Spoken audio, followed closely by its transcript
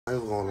I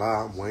ain't gonna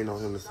lie, I'm waiting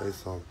on him to say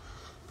something.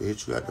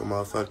 Bitch, you got the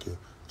motherfucking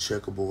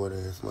checkerboard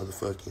ass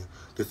motherfucking.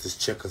 This is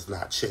checkers,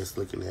 not chess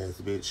looking ass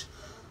bitch.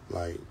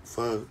 Like,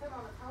 fuck.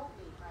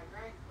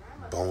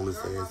 Boneless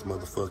ass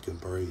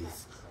motherfucking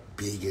braids.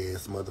 Big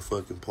ass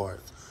motherfucking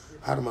parts.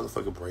 How the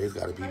motherfucking braids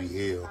got a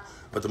BBL?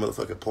 But the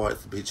motherfucking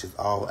parts, bitch, is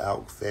all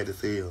out fat as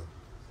hell.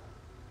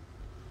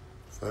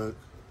 Fuck.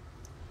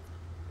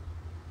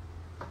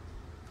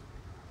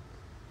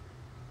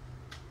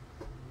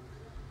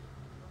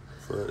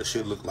 Fuck, that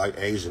shit look like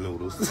Asian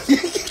noodles.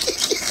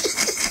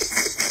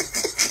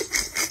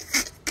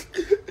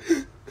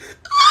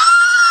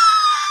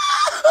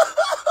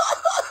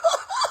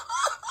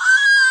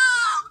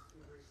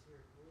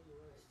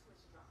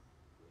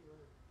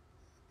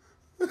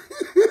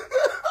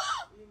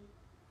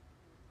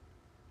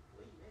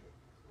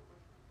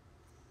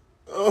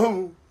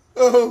 Oh.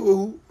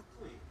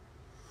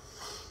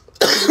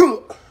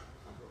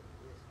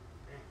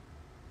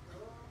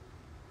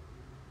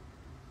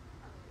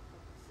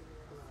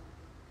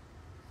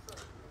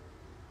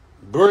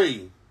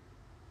 Bree,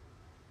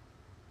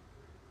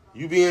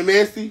 you being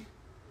messy?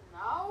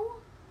 No.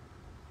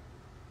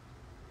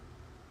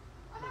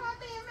 What am I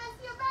being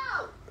messy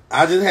about?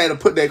 I just had to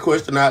put that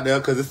question out there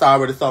because it's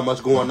already so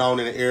much going on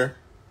in the air.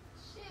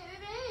 Shit,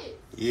 it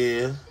is.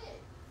 Yeah. Shit.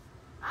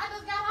 I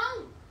just got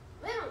home.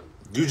 Literally.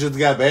 You just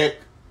got back?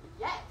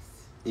 Yes.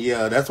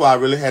 Yeah, that's why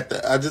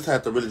I just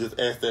had to really just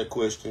ask that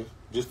question.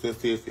 Just to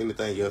see if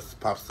anything else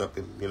pops up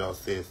and,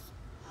 says.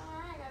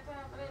 I ain't got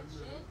time for that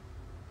shit.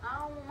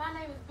 My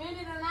name is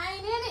Bennett and I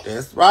ain't in it.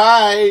 That's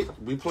right.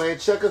 We playing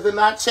checkers and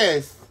not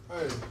chess.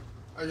 Hey,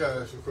 I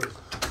gotta ask you a question.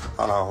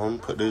 Hold on, let me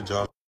put this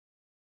jump.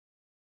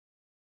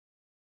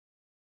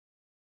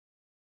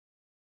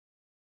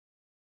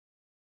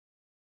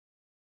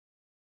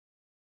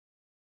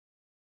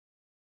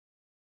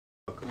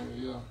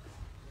 Yeah.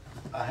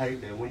 I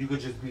hate that. When you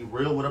could just be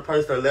real with a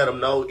person and let them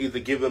know, either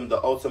give them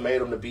the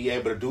ultimatum to be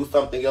able to do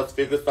something else,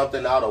 figure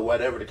something out, or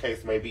whatever the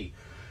case may be.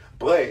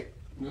 But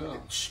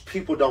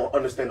people don't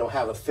understand, don't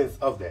have a sense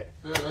of that.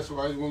 Yeah, that's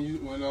why when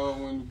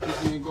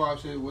people didn't go out,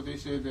 said what they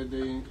said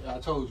that I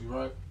told you,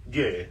 right?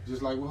 Yeah.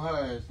 Just like with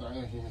her ass, like,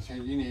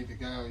 you need to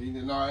go.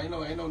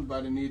 Ain't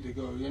nobody need to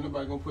go. Ain't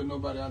nobody gonna put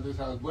nobody out this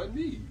house but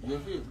me. You feel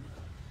me?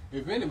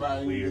 If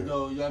anybody need to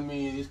go,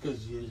 it's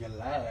because you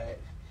lied.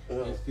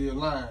 And still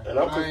lying. And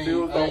I'm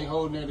confused. I ain't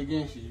holding that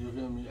against you. You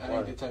feel me? I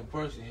ain't that type of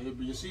person.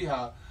 But you see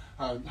how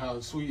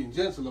sweet and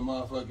gentle a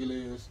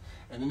motherfucker is,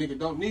 and the nigga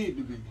don't need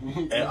to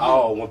be At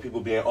all. When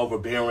people being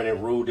overbearing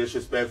and rude,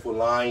 disrespectful,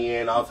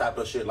 lying, all type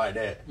of shit like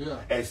that. Yeah.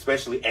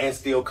 And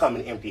still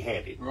coming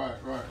empty-handed. Right.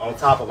 On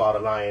top of all the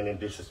lying and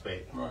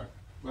disrespect. Right.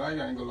 But I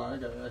ain't gonna lie. I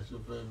gotta ask you a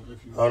favor.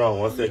 If you Hold on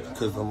one second,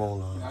 because I'm on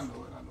line. I know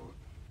it.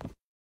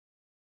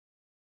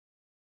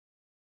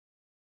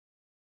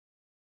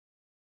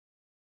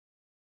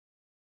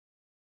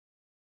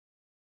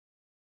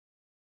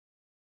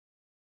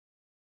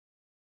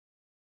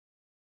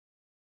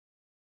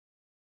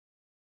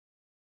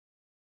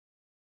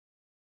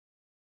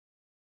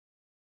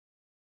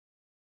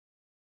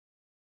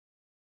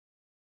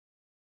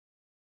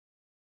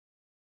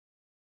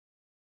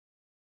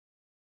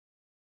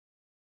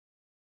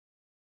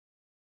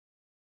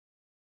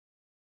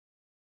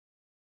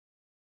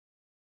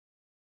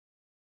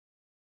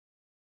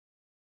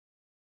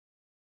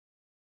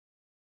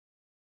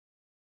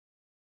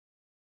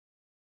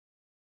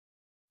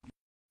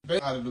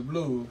 Out of the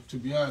blue, to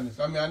be honest.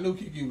 I mean, I knew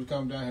Kiki was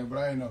coming down here, but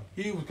I didn't know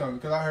he was coming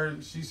because I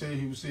heard she said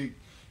he was sick,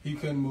 he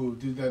couldn't move,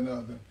 this, that, and the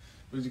other.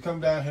 But you come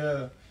down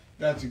here,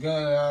 got your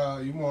gun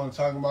out, you want to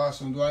talk about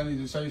some? Do I need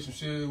to say some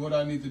shit? What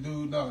I need to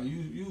do? No,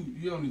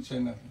 you don't need to say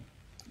nothing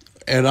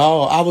at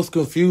all. I was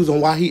confused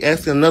on why he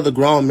asking another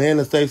grown man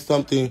to say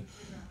something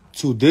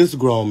to this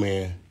grown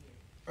man.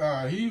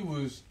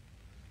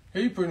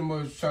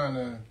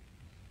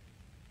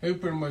 He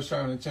pretty much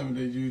trying to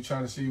intimidate you,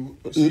 trying to see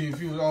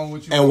if you was on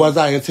what you. And was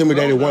I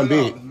intimidated one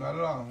bit? Not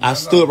at all. I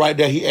stood right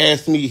there. He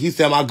asked me. He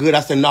said, "Am I good?" I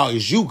said, "No,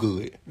 is you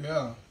good?"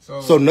 Yeah.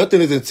 So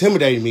nothing is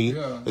intimidating me.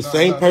 Yeah, the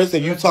same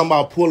person you talking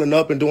about pulling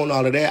up and doing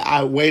all of that,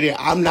 I waited.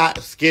 I'm not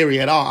scary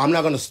at all. I'm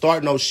not going to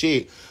start no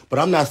shit, but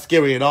I'm not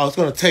scary at all. It's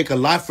going to take a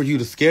lot for you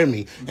to scare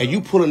me. Yeah. And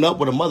you pulling up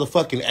with a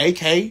motherfucking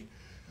AK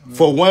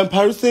for one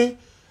person,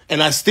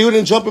 and I still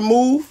didn't jump and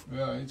move?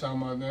 Yeah, he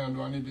talking about, damn,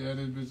 do I need to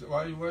edit this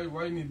bitch?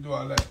 Why you need to do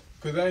all that?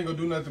 Because they ain't going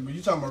to do nothing, but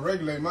you talking about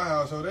regulate my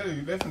household.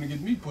 That's going to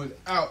get me put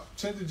out,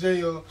 sent to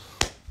jail,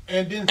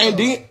 and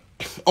then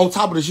on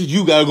top of the shit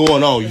you got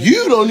going on,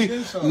 you don't need,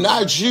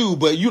 not you,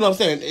 but you know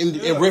what I'm saying,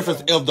 in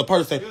reference of the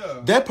person. Yeah.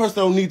 That person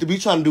don't need to be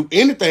trying to do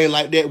anything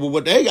like that with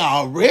what they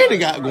already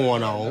got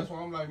going on. That's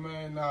why I'm like,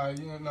 man,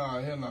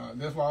 hell nah.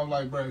 That's why I'm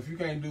like, bro, if you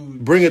can't do...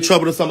 Bringing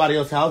trouble to somebody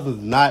else's house is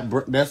not,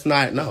 that's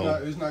not, no.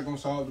 It's not going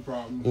to solve the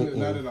problem.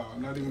 Not at all.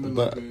 Not even a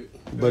little bit.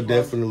 But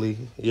definitely,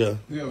 yeah.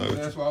 Yeah, but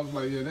that's why I was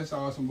like, yeah, that's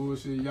all some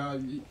bullshit. Y'all,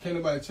 can't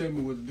nobody tell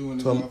me what to do in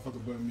this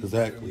motherfucker but me.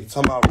 Exactly.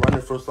 Talking about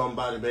running for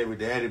somebody, baby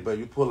daddy, but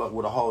you pull up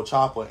with a whole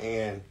chopper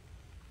and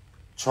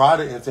try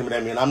to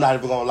intimidate me. And I'm not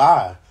even going to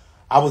lie.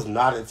 I was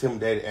not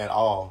intimidated at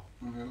all.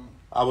 Yeah.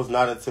 I was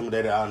not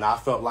intimidated, and I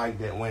felt like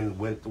that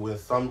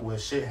when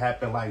shit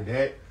happened like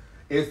that,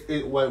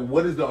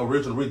 what is the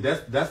original reason?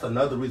 That's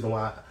another reason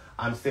why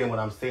I'm saying what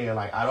I'm saying.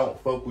 Like, I don't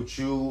fuck with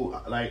you.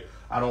 Like,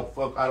 I don't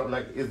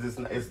like.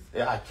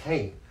 I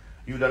can't.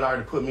 You done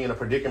already put me in a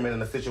predicament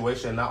in a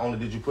situation. Not only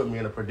did you put me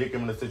in a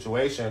predicament in a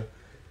situation,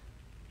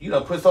 you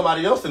done put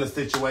somebody else in a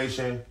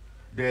situation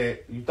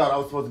that you thought I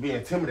was supposed to be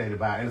intimidated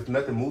by, and it's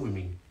nothing moving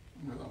me.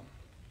 No.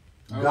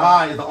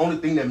 God is the only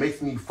thing that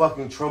makes me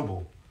fucking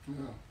tremble. Yeah.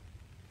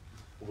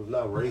 I was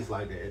not raised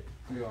like that.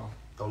 Yeah.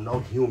 Don't no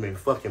human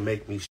fucking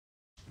make me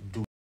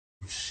do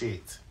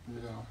shit.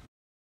 Yeah.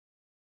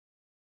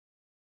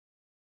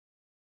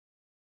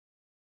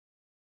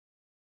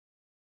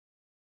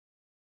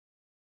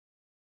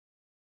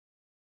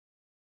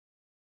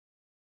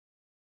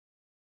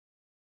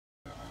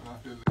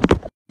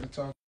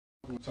 Talk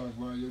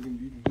about you can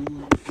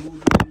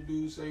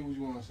do say what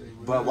you want to say.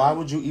 But why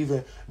would you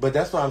even? But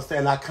that's what I'm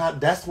saying. I can't.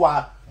 That's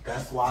why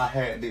I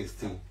had this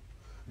too.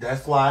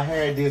 That's why I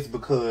had this,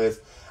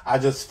 because I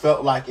just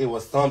felt like it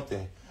was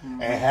something.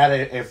 Mm-hmm. And had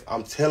it, if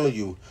I'm telling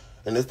you,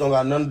 and this don't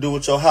got nothing to do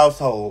with your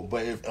household,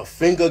 but if a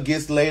finger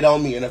gets laid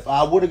on me, and if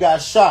I would have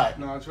got shot,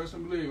 no, trust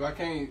and believe. I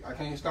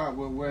can't stop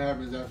what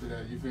happens after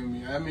that. You feel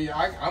me? I mean,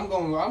 I'm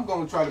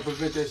gonna try to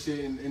prevent that shit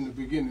in the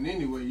beginning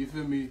anyway. You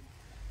feel me?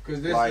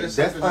 Because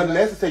that's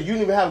unnecessary. You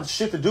didn't even have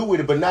shit to do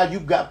with it, but now you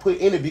got put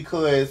in it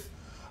because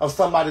of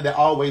somebody that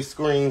always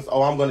screams,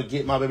 "Oh, I'm gonna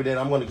get my baby daddy.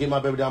 I'm gonna get my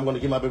baby daddy. I'm gonna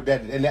get my baby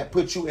daddy," and that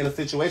puts you in a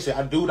situation.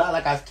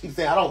 Like I keep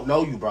saying, I don't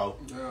know you, bro.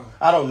 Yeah.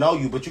 I don't know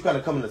you, but you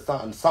gotta come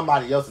into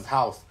somebody else's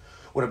house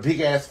with a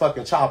big ass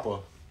fucking chopper.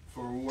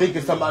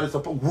 Thinking somebody's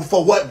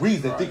for what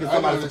reason? Right. Thinking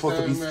somebody's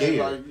supposed to be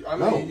scared.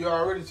 Like, I mean, you're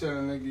already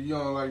telling a nigga you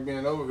don't like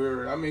being over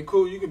here. I mean,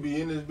 cool, you could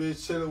be in this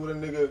bitch chilling with a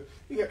nigga.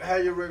 You can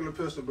have your regular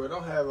pistol, but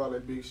don't have all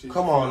that big shit.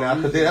 Come on now,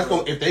 because that's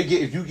gonna, if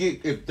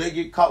they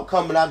get caught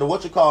coming out to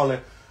what you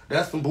calling,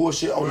 that's some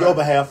bullshit on your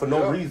behalf for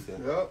no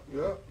reason. Yep,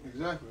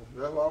 exactly.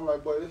 That's why I'm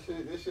like, boy,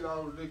 this shit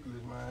all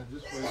ridiculous, man.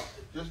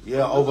 Just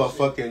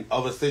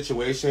over a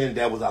situation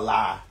that was a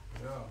lie.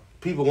 Yeah.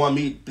 People want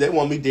me dead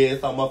in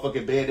some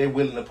motherfucking bed. They're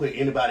willing to put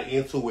anybody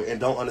into it and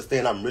don't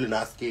understand I'm really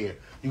not scared.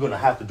 You're going to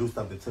have to do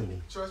something to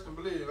me. Trust and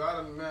believe.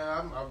 I was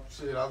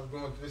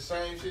going through the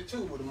same shit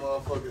too with the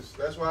motherfuckers.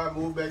 That's why I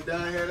moved back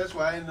down here. That's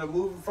why I ended up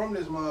moving from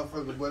this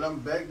motherfucker. But I'm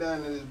back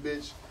down in this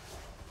bitch.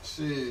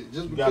 Shit,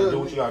 just you gotta do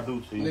what you gotta do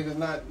to you.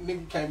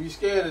 Niggas can't be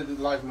scared of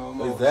the life no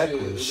more.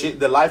 Exactly. Shit,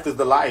 the life is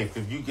the life.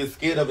 If you get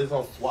scared of it, it's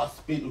gonna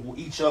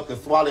eat you up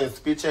and swallow and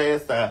spit your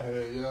ass out.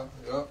 Yeah.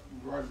 You're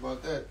right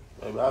about that.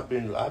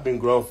 I've been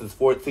grown since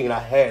 14. I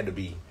had to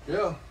be.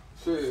 Yeah.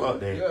 Shit. Fuck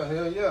that. Yeah,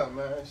 hell yeah,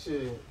 man.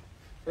 Shit.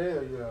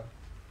 Hell yeah.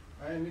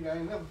 I ain't never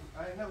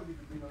get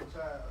to be no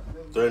child.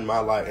 During my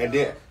life.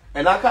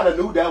 And I kinda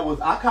knew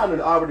I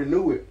kinda already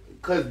knew it.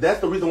 Cause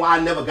that's the reason why I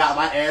never got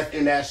my ass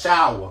in that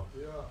shower.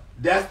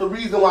 That's the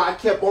reason why I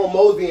kept on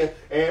moseying,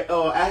 and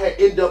I had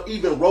ended up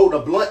even rolled a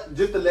blunt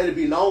just to let it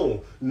be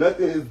known.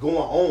 Nothing is going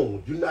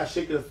on. You're not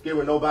shaking or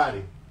scaring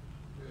nobody.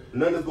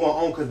 Nothing is going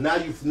on, because now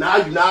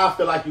I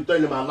feel like you're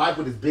threatening my life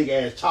with this big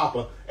ass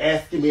chopper,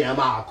 asking me, am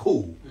I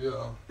cool?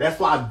 Yeah. That's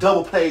why I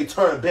double played,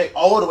 turned back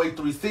all the way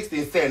 360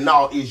 and said,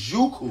 no, is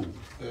you cool?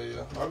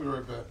 Yeah. I'll be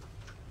right back.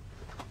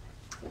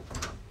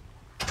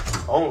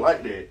 I don't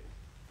like that.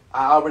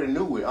 I already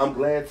knew it. I'm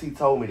glad T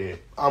told me that.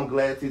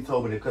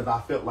 Because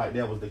I felt like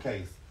that was the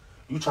case.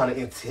 You trying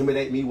to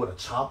intimidate me with a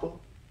chopper?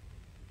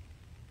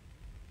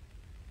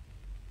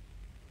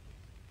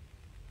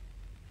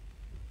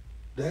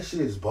 That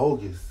shit is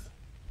bogus.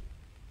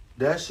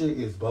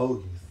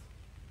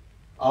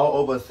 All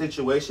over a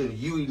situation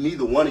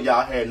neither one of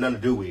y'all had nothing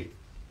to do with.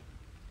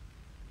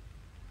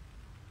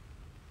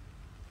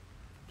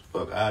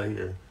 Fuck out of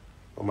here.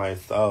 On my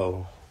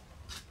soul.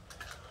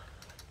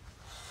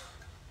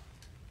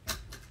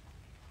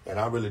 And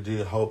I really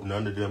did hope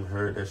none of them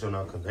heard that shit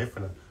now, because they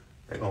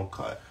gonna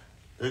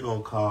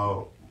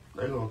call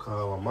my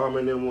mom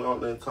and them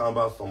out there talking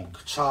about some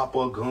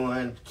chopper,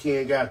 gun,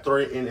 Ken got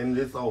threatened, and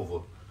it's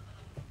over.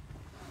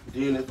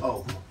 Then it's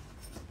over.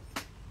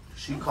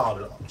 She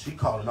called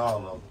all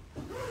of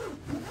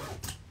them.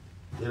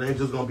 It ain't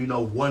just gonna be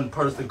no one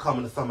person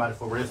coming to somebody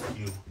for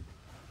rescue.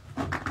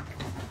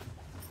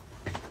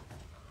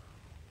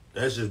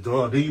 That's just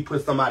dumb. Then you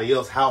put somebody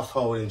else's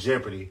household in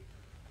jeopardy.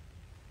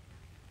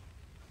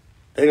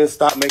 They didn't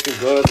stop making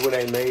guns when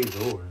they made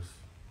yours.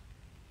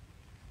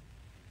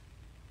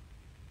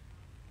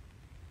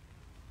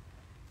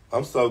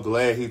 I'm so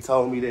glad he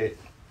told me that,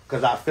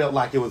 because I felt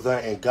like it was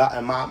and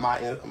my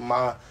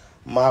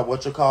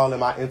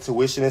my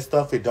intuition and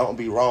stuff. It don't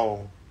be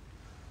wrong.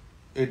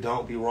 And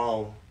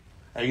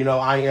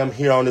I am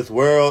here on this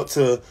world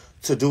to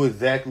do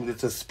exactly,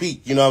 to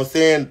speak. You know what I'm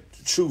saying?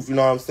 The truth. You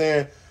know what I'm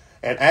saying?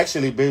 And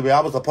actually, baby,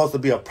 I was supposed to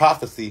be a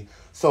prophecy.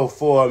 So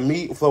for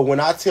when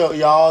I tell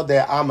y'all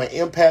that I'm an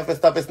empath and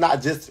stuff, it's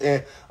not just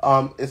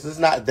it's just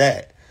not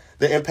that.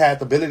 the empath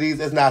abilities.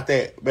 It's not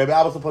that. Baby,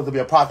 I was supposed to be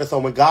a prophet, so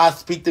when God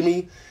speaks to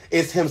me,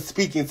 it's him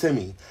speaking to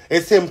me.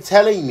 It's him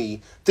telling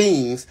me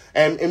things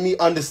and me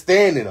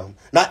understanding them.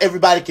 Not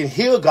everybody can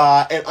hear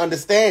God and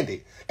understand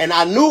it. And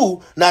I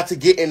knew not to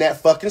get in that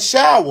fucking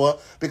shower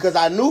because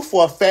I knew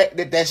for a fact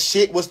that that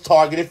shit was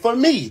targeted for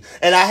me.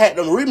 And I had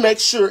to remake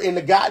sure in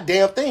the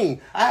goddamn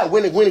thing. I had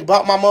went and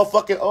bought my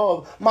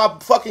motherfucking, my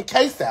fucking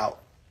case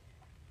out.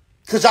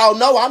 Because y'all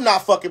know I'm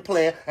not fucking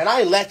playing and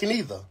I ain't lacking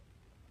either.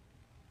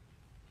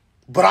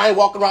 But I ain't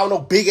walking around with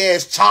no big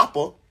ass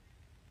chopper.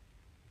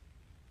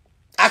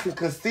 I can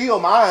conceal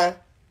mine.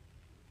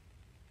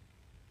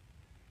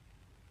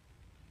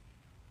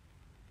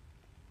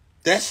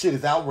 That shit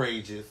is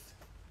outrageous.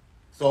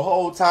 So the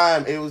whole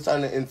time it was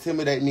trying to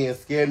intimidate me and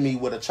scare me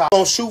with a chopper.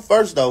 Don't shoot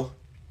first though.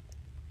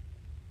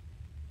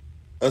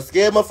 A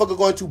scared motherfucker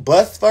going to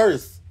bust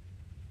first.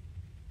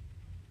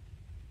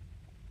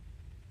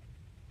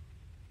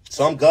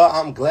 So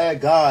I'm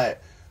glad God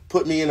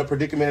put me in a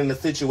predicament, in a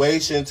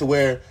situation to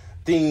where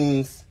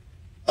things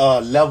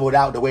leveled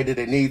out the way that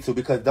they need to,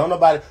 because don't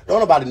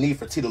nobody need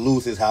for T to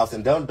lose his house,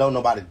 and don't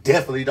nobody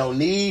definitely don't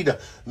need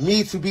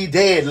me to be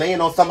dead laying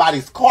on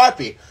somebody's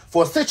carpet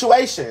for a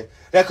situation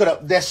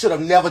that should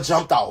have never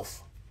jumped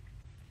off.